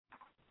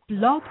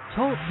Blog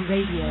Talk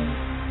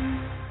Radio.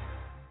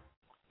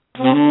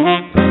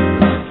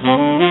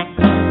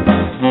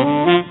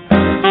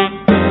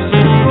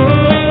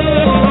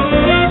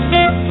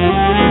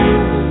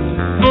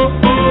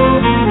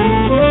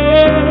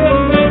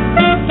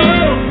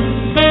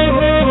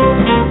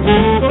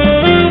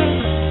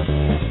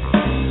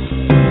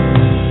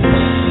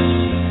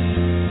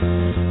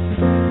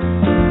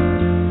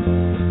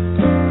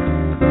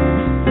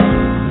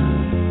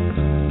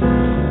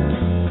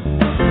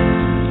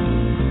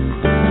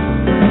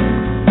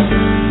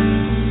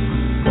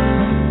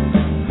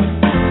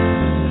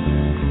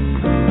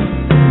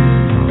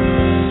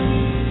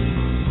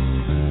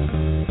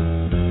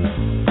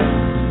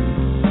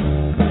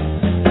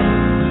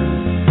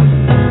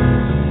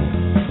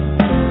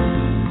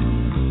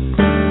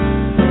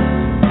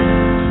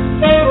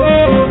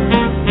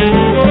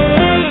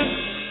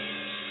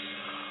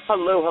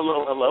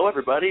 Hello,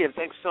 everybody, and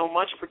thanks so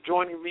much for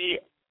joining me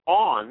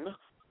on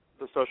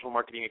the Social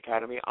Marketing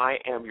Academy. I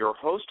am your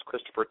host,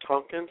 Christopher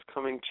Tompkins,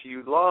 coming to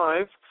you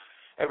live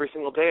every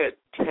single day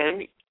at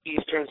 10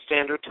 Eastern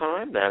Standard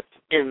Time. That's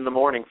in the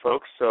morning,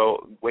 folks,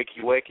 so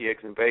wakey,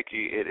 eggs and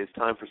bakey, it is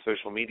time for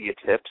social media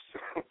tips.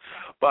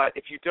 But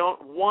if you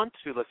don't want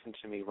to listen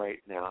to me right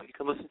now, you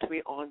can listen to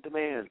me on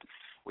demand.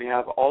 We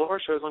have all of our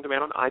shows on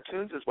demand on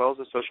iTunes, as well as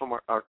the Social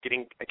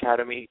Marketing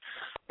Academy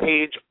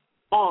page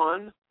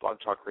on Blog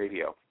Talk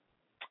Radio.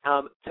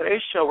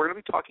 Today's show, we're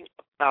going to be talking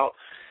about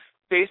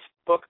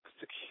Facebook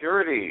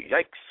security.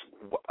 Yikes.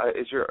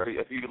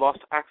 Have you lost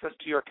access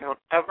to your account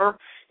ever?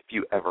 If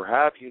you ever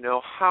have, you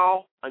know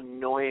how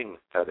annoying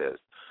that is.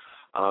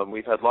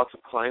 We've had lots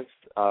of clients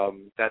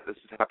that this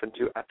has happened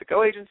to at the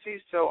Go agency,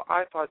 so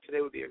I thought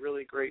today would be a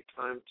really great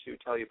time to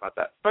tell you about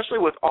that, especially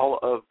with all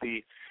of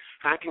the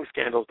hacking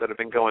scandals that have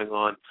been going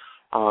on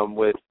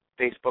with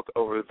Facebook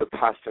over the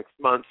past 6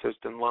 months. There's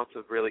been lots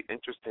of really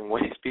interesting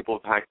ways people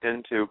have hacked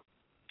into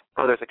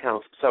others'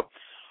 accounts. So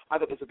I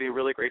thought this would be a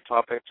really great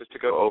topic just to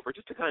go over,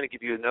 just to kind of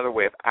give you another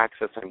way of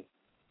accessing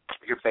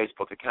your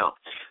Facebook account.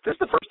 If this is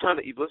the first time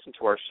that you've listened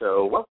to our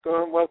show,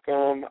 welcome.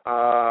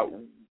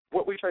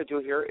 What we try to do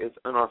here is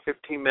in our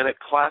 15-minute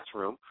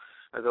classroom,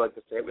 as I like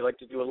to say, we like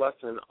to do a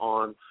lesson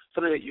on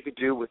something that you could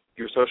do with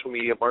your social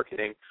media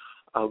marketing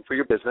for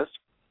your business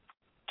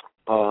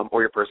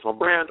or your personal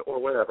brand or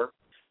whatever.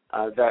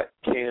 That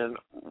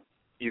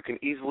you can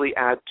easily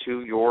add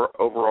to your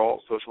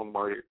overall social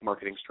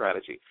marketing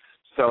strategy.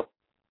 So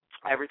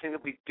everything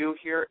that we do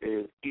here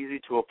is easy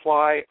to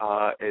apply.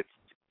 It's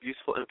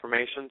useful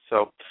information.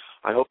 So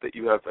I hope that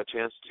you have a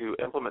chance to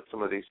implement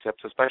some of these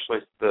tips,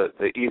 especially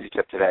the easy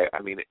tip today.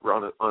 I mean,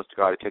 honest to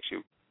God, it takes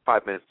you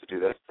 5 minutes to do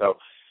this, so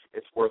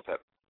it's worth it.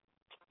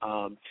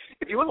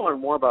 If you want to learn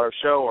more about our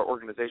show or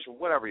organization,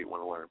 whatever you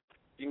want to learn,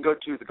 you can go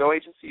to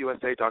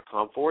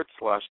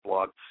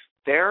thegoagencyusa.com/blog.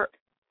 There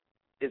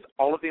is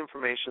all of the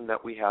information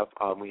that we have.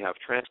 We have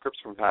transcripts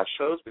from past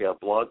shows. We have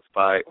blogs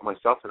by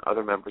myself and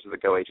other members of the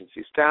Go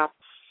Agency staff.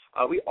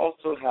 We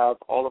also have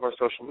all of our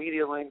social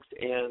media links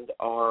and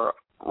our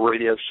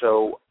radio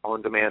show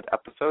on-demand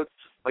episodes,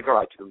 like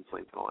our iTunes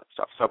link and all that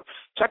stuff. So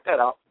check that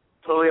out.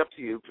 Totally up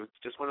to you.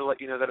 Just want to let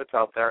you know that it's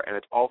out there, and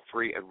it's all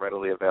free and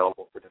readily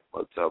available for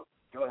download. So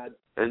go ahead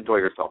and enjoy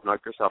yourself.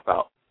 Knock yourself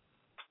out.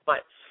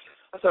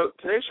 So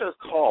today's show is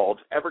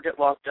called Ever Get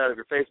Locked Out of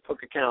Your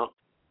Facebook Account?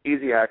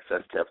 Easy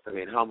access tips. I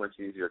mean, how much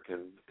easier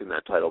can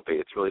that title be?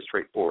 It's really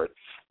straightforward,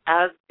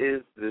 as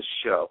is this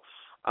show.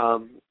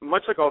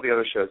 Much like all the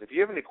other shows, if you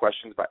have any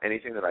questions about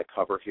anything that I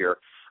cover here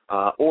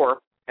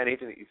or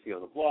anything that you see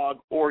on the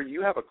blog, or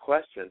you have a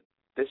question,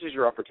 this is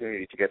your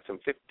opportunity to get some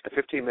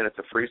 15 minutes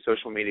of free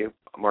social media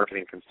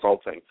marketing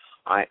consulting.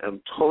 I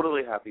am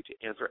totally happy to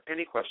answer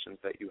any questions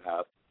that you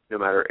have, no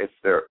matter if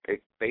they're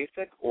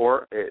basic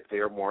or if they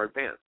are more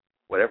advanced.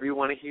 Whatever you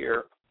want to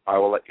hear, I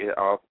will let you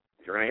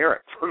you're going to hear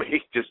it from me.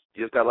 You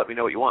just got to let me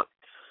know what you want.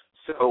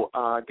 So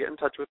get in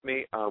touch with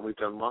me. We've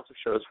done lots of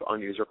shows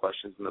on user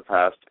questions in the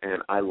past,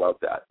 and I love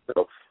that.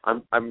 So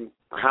I'm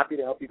happy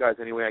to help you guys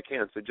any way I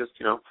can. So just,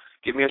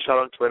 give me a shout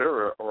on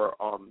Twitter or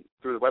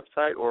through the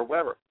website or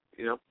wherever.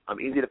 I'm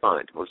easy to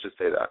find. Let's just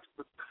say that.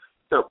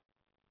 So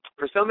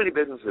for so many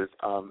businesses,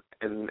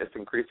 and it's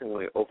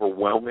increasingly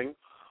overwhelming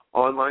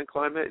online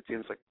climate, it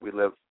seems like we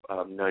live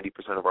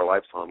 90% of our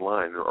lives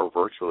online or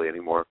virtually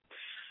anymore.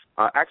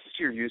 Access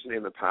to your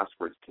username and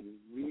passwords can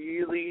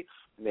really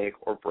make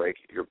or break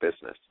your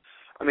business.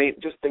 I mean,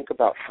 just think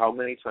about how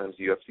many times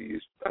you have to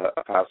use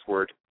a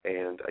password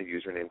and a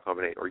username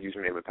combination or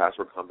username and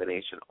password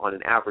combination on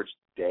an average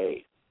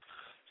day.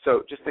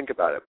 So just think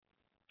about it.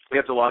 You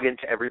have to log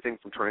into everything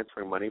from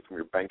transferring money from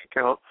your bank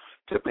account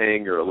to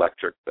paying your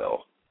electric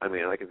bill. I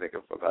mean, I can think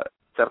of about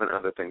 7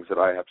 other things that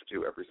I have to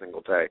do every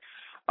single day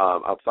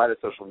outside of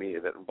social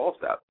media that involves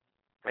that.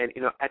 And,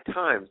 at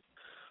times,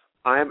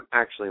 I'm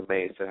actually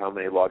amazed at how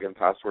many login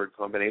password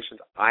combinations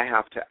I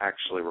have to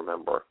actually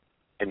remember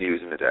and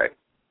use in a day.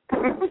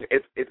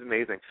 It's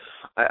amazing.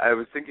 I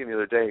was thinking the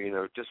other day,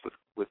 just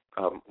with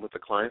the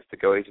clients, the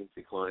Go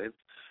Agency clients,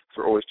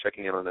 so we're always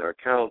checking in on their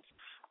accounts.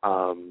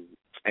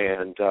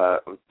 and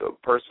the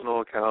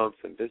personal accounts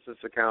and business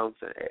accounts.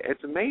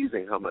 It's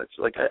amazing how much.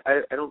 Like,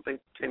 I don't think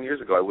 10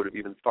 years ago I would have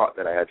even thought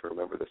that I had to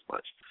remember this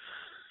much.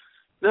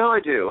 Now I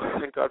do.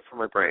 Thank God for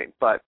my brain.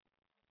 But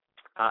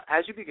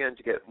as you begin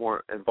to get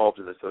more involved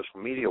in the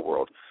social media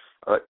world,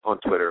 on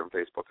Twitter and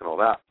Facebook and all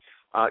that,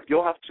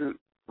 you'll have to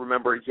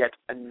remember yet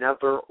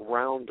another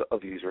round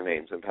of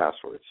usernames and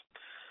passwords.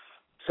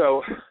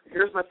 So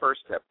here's my first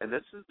tip, and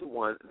this is the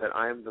one that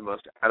I am the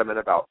most adamant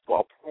about. So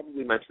I'll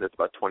probably mention this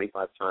about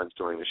 25 times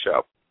during the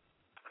show.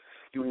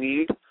 You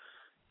need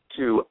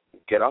to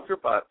get off your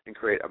butt and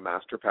create a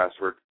master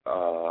password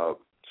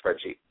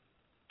spreadsheet,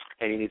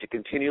 and you need to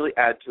continually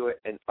add to it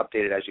and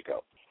update it as you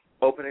go.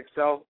 Open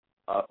Excel,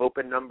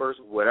 open Numbers,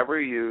 whatever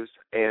you use,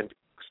 and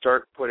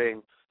start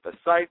putting the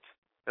site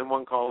in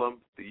one column,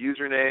 the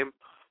username,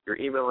 your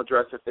email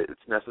address if it's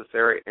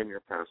necessary, and your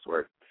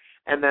password.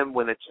 And then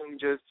when it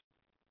changes,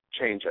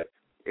 change it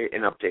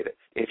and update it.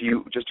 If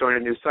you just join a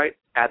new site,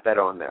 add that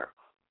on there.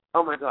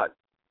 Oh, my God.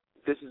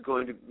 This is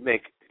going to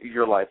make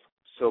your life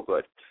so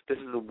good. This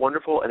is a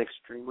wonderful and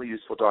extremely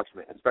useful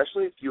document,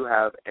 especially if you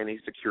have any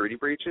security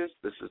breaches.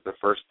 This is the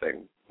first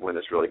thing when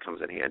this really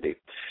comes in handy.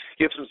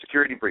 You have some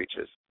security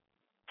breaches.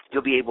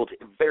 You'll be able to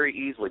very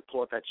easily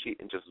pull up that sheet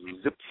and just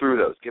zip through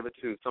those. Give it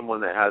to someone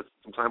that has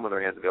some time on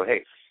their hands and go,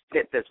 hey,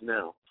 hit this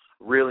now.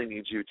 Really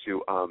need you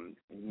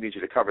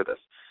to cover this.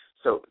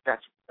 So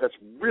that's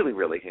really,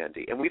 really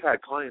handy. And we've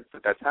had clients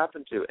that that's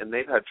happened to, and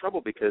they've had trouble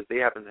because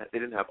they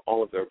didn't have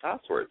all of their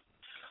passwords.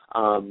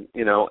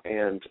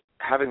 And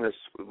having this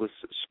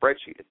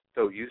spreadsheet is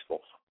so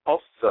useful.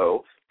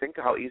 Also, think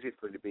of how easy it's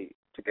going to be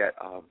to get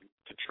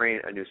to train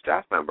a new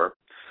staff member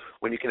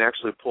when you can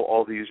actually pull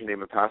all the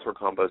username and password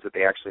combos that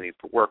they actually need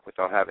for work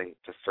without having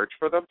to search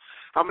for them.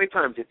 How many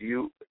times have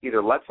you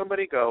either let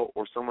somebody go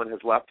or someone has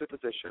left a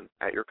position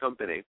at your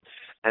company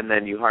and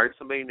then you hired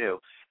somebody new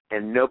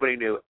and nobody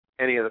knew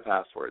any of the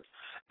passwords?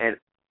 And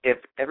if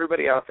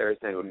everybody out there is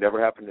saying it would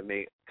never happen to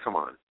me, come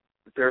on.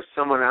 There's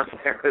someone out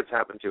there that's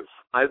happened to.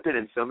 I've been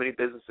in so many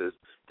businesses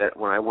that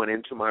when I went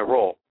into my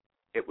role,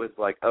 it was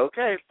like,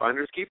 okay,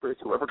 finders keepers,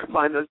 whoever can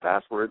find those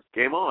passwords,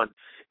 game on.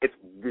 It's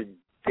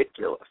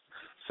ridiculous.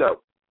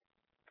 So,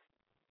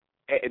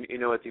 and you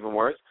know what's even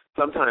worse?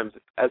 Sometimes,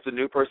 as a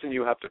new person,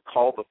 you have to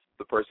call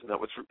the person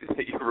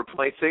that you're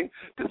replacing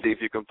to see if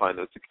you can find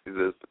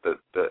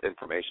the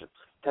information.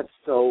 That's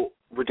so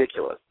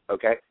ridiculous,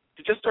 okay?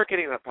 To just start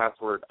getting that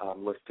password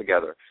list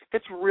together.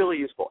 It's really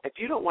useful. If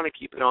you don't want to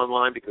keep it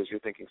online because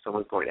you're thinking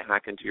someone's going to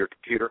hack into your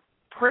computer,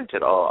 print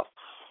it off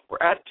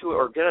or add to it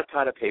or get a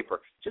pad of paper.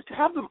 Just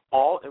have them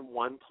all in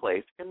one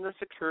place in the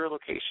secure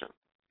location.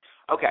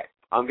 Okay,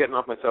 I'm getting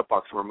off my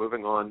soapbox and we're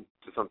moving on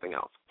to something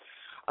else.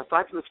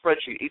 Aside from the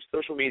spreadsheet, each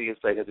social media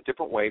site has a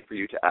different way for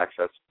you to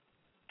access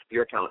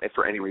your account if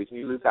for any reason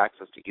you lose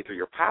access to either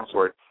your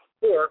password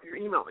or your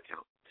email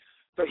account.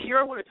 So here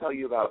I want to tell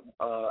you about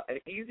an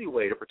easy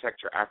way to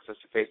protect your access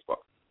to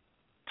Facebook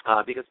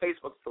because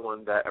Facebook's the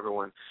one that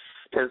everyone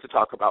tends to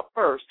talk about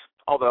first,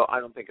 although I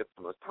don't think it's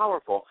the most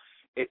powerful.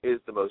 It is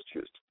the most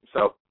used.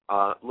 So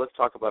let's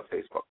talk about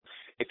Facebook.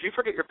 If you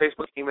forget your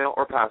Facebook email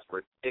or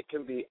password, it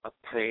can be a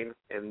pain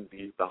in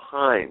the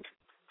behind.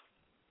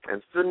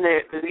 Hence the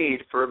need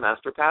for a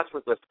master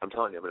password list. I'm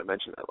telling you, I'm going to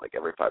mention that like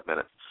every 5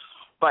 minutes.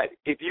 But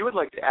if you would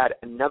like to add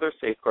another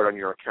safeguard on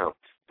your account,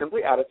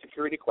 simply add a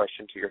security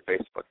question to your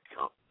Facebook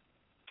account.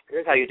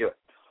 Here's how you do it.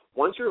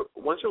 Once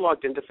you're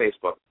logged into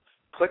Facebook,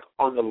 click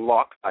on the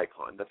lock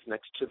icon that's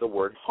next to the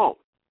word home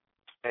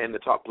in the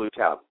top blue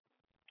tab.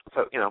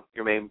 So,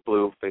 your main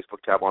blue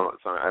Facebook tab on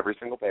every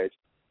single page.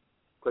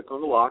 Click on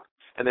the lock,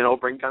 and then it'll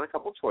bring down a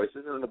couple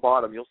choices, and at the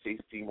bottom you'll see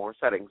more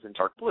settings in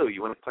dark blue.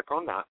 You want to click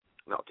on that,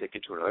 and that'll take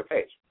you to another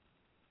page.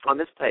 On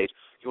this page,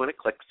 you want to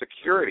click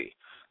Security.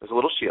 There's a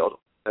little shield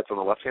that's on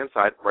the left-hand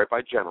side right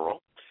by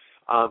General.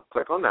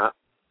 Click on that,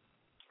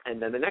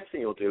 and then the next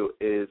thing you'll do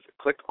is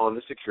click on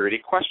the Security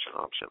Question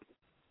option.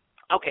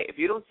 Okay, if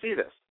you don't see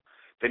this,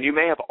 then you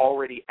may have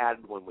already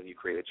added one when you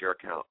created your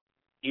account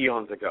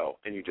eons ago,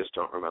 and you just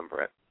don't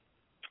remember it.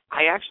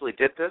 I actually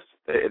did this,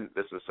 and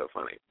this was so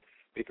funny,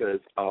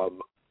 because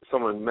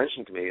someone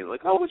mentioned to me,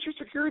 like, oh, what's your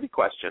security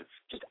question?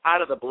 Just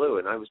out of the blue,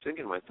 and I was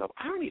thinking to myself,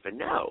 I don't even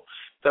know.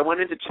 So I went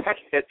in to check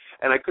it,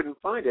 and I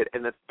couldn't find it,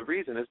 and the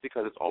reason is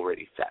because it's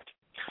already set.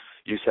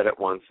 You set it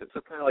once. It's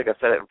kind of like a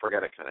set it and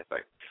forget it kind of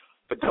thing.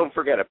 But don't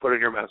forget it. Put it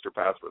in your master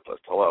password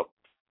list. Hello.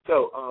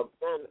 So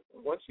then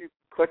once you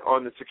click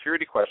on the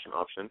security question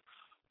option,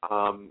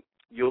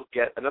 you'll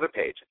get another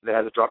page that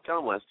has a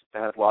drop-down list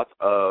that has lots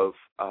of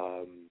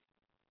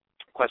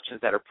questions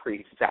that are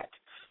preset.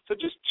 So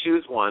just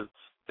choose one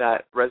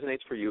that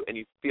resonates for you and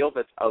you feel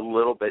that's a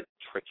little bit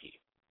tricky.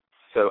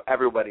 So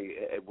everybody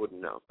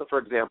wouldn't know. So for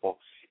example,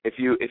 if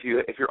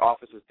your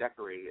office is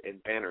decorated in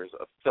banners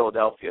of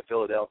Philadelphia,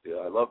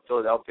 I love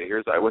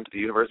Philadelphia. I went to the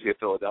University of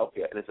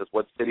Philadelphia, and it says,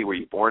 what city were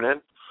you born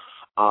in?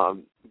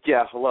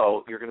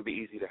 Hello, you're going to be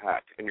easy to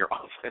hack in your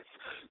office.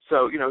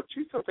 So,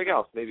 choose something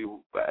else. Maybe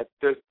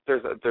there's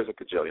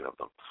a gajillion of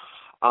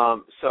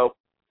them. So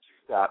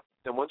choose that.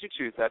 Then once you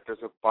choose that, there's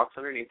a box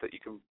underneath that you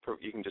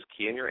can just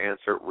key in your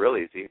answer real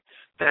easy.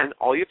 Then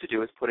all you have to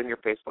do is put in your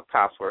Facebook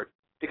password,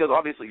 because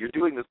obviously you're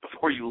doing this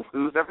before you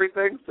lose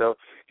everything, so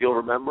you'll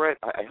remember it.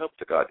 I hope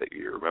to God that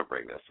you're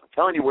remembering this. I'm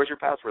telling you, where's your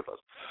password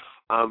list?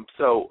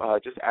 So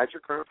just add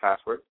your current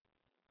password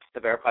to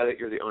verify that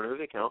you're the owner of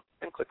the account,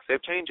 and click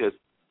Save Changes.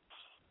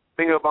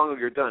 Bingo bongo,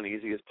 you're done,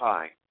 easy as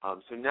pie.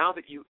 So now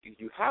that you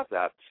have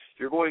that,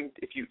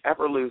 if you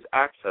ever lose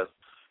access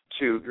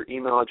to your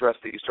email address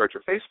that you start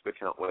your Facebook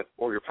account with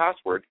or your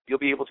password, you'll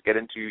be able to get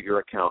into your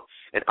account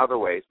in other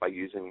ways by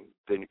using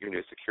your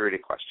new security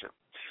question.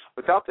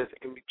 Without this,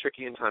 it can be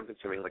tricky and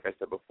time-consuming, like I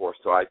said before,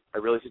 so I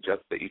really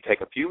suggest that you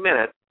take a few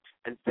minutes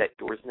and set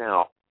yours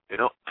now.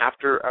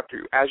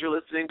 As you're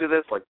listening to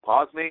this, like,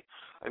 pause me.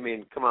 I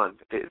mean, come on,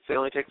 it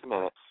only takes a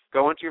minute.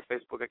 Go into your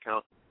Facebook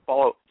account,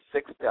 follow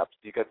 6 steps.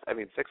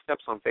 6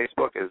 steps on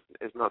Facebook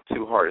is not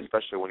too hard,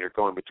 especially when you're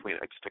going between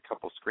just a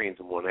couple screens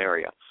in one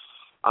area.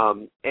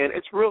 And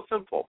it's real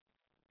simple,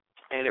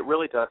 and it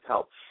really does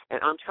help. And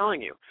I'm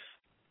telling you,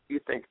 you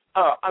think,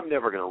 oh, I'm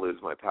never going to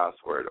lose my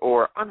password,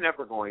 or I'm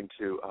never going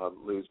to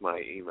lose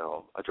my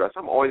email address.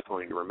 I'm always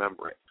going to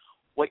remember it.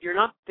 What you're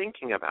not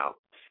thinking about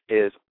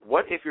is,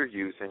 what if you're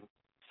using,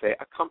 say,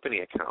 a company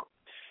account,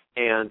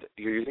 and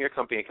you're using a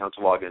company account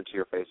to log into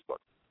your Facebook?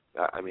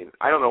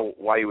 I don't know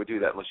why you would do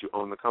that unless you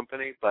own the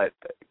company, but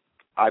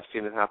I've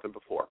seen it happen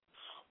before.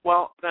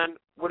 Well, then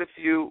what if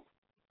you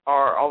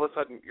are, all of a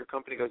sudden your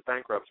company goes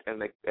bankrupt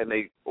and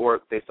they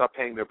stop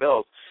paying their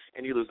bills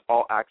and you lose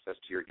all access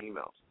to your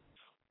emails?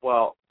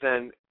 Well,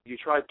 then you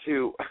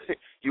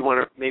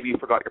maybe you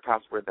forgot your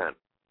password then.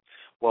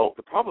 Well,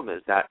 the problem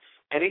is that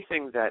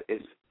anything that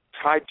is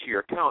tied to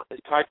your account is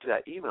tied to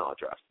that email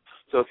address.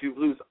 So if you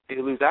lose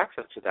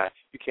access to that,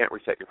 you can't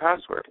reset your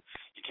password.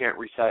 You can't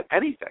reset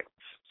anything.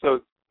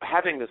 So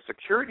having the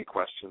security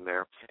question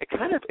there, it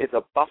kind of is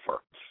a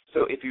buffer.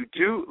 So if you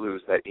do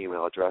lose that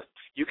email address,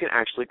 you can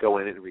actually go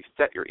in and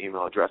reset your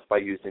email address by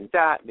using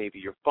that, maybe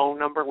your phone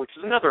number, which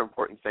is another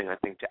important thing, I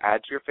think, to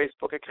add to your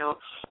Facebook account,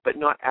 but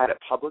not add it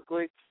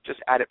publicly,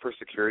 just add it for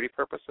security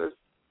purposes.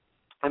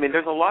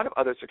 There's a lot of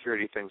other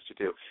security things to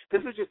do.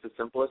 This is just the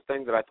simplest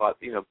thing that I thought,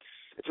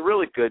 it's a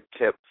really good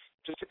tip,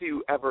 just if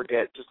you ever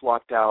get just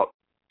locked out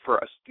for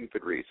a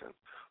stupid reason,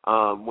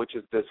 which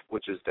is this.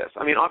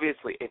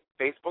 Obviously, if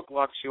Facebook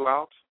locks you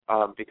out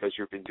because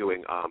you've been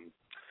doing,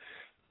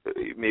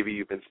 maybe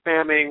you've been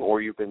spamming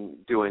or you've been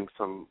doing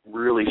some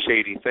really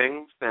shady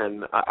things,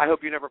 then I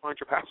hope you never find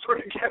your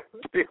password again,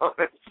 to be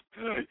honest.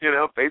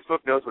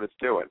 Facebook knows what it's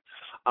doing.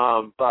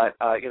 But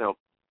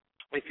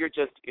if you're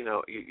just,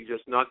 you're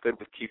just not good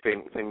with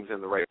keeping things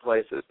in the right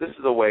places, this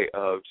is a way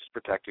of just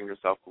protecting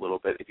yourself a little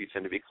bit if you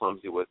tend to be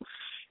clumsy with,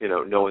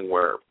 knowing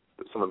where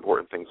some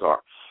important things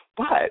are.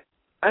 But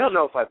I don't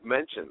know if I've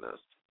mentioned this,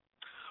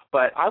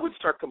 but I would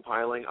start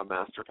compiling a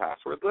master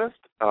password list.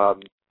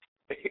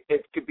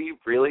 It could be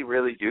really,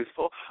 really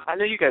useful. I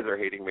know you guys are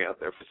hating me out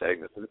there for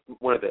saying this, and it's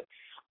one of the,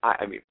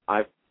 I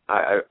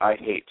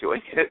hate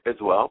doing it as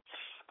well.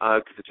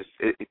 Because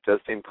it does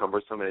seem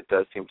cumbersome and it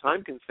does seem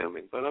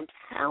time-consuming. But I'm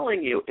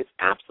telling you, it's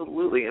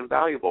absolutely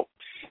invaluable.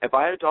 If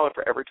I had $1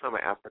 for every time I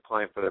ask a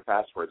client for their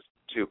passwords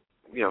to,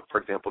 for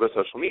example, their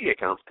social media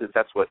accounts, because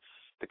that's what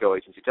the Go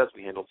Agency does.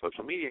 We handle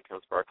social media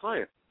accounts for our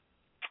clients,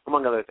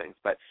 among other things.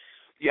 But,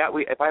 yeah,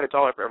 if I had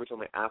 $1 for every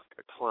time I ask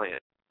a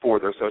client for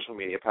their social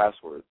media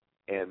password,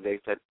 and they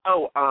said,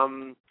 so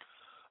why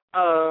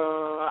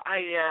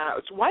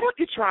don't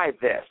you try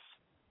this?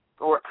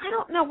 Or I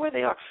don't know where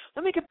they are.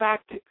 Let me get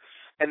back to...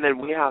 And then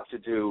we have to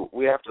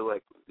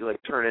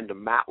turn into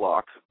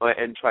Matlock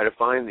and try to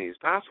find these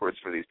passwords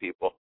for these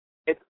people.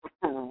 It's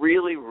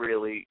really,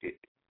 really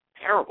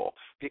terrible,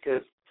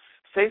 because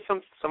say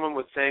someone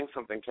was saying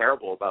something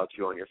terrible about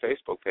you on your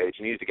Facebook page,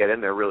 you need to get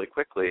in there really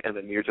quickly, and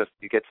then you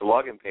get to the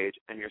login page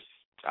and you're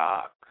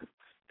stuck.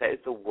 That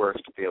is the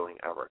worst feeling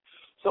ever.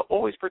 So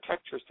always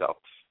protect yourself.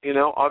 You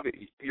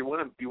want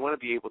to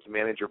be able to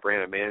manage your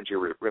brand and manage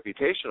your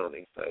reputation on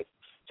these sites.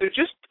 So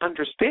just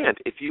understand,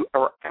 if you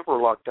are ever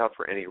locked out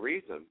for any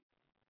reason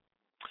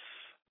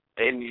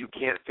and you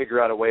can't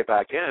figure out a way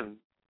back in,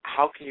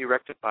 how can you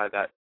rectify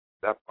that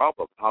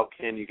problem? How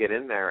can you get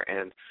in there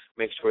and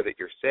make sure that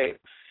you're safe?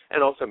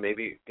 And also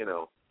maybe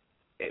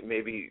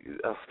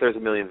there's a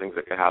million things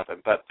that could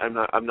happen, but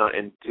I'm not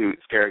into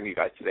scaring you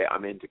guys today.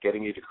 I'm into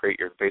getting you to create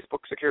your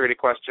Facebook security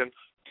question.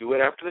 Do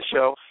it after the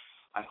show.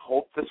 I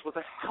hope this was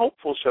a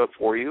helpful show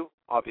for you.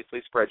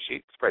 Obviously,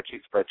 spreadsheet.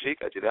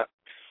 I do that.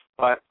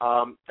 But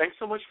thanks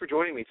so much for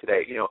joining me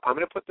today. I'm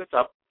going to put this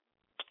up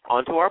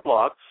onto our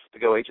blog,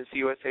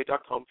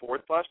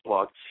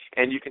 thegoagencyusa.com/blog,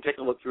 and you can take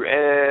a look through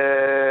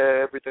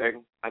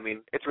everything.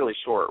 It's really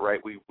short,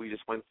 right? We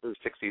just went through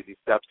 6 easy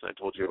steps, and I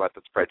told you about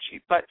the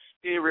spreadsheet. But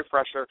if you need a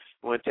refresher,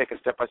 you want to take a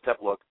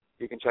step-by-step look,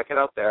 you can check it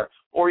out there,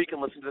 or you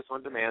can listen to this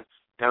on demand,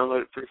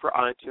 download it free for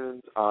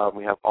iTunes.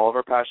 We have all of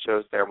our past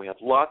shows there, and we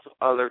have lots of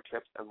other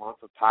tips and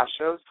lots of past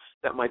shows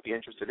that might be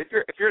interested. If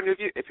you're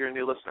a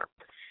new listener.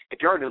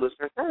 If you're a new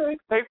listener,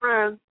 hey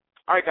friends,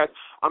 All right, guys,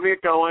 I'm going to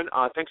get going.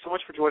 Thanks so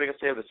much for joining us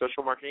today at the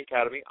Social Marketing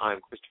Academy.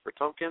 I'm Christopher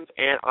Tompkins,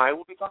 and I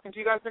will be talking to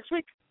you guys next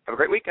week. Have a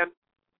great weekend.